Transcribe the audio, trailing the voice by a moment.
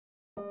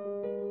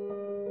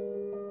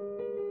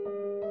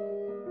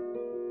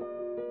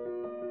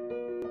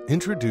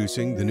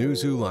Introducing the new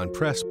Xulon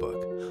Press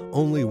book,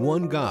 Only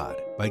One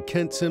God by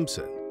Kent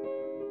Simpson.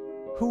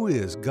 Who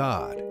is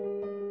God?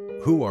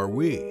 Who are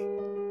we?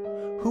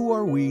 Who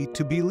are we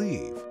to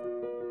believe?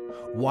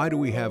 Why do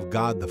we have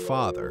God the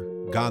Father,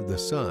 God the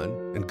Son,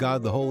 and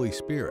God the Holy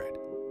Spirit?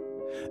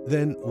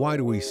 Then why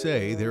do we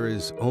say there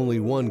is only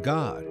one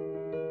God?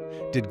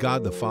 Did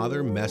God the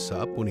Father mess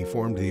up when He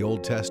formed the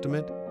Old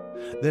Testament?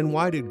 Then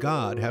why did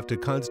God have to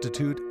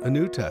constitute a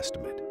New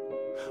Testament?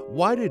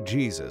 Why did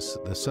Jesus,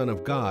 the Son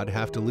of God,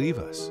 have to leave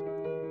us?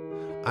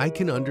 I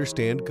can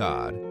understand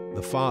God,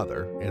 the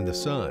Father, and the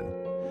Son,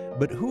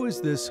 but who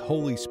is this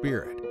Holy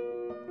Spirit?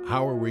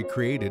 How are we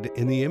created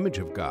in the image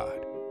of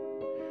God?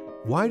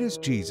 Why does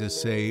Jesus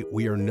say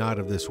we are not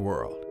of this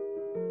world?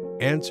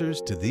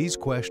 Answers to these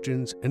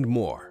questions and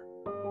more.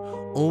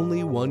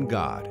 Only One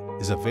God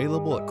is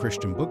available at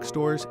Christian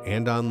bookstores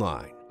and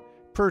online.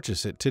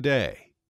 Purchase it today.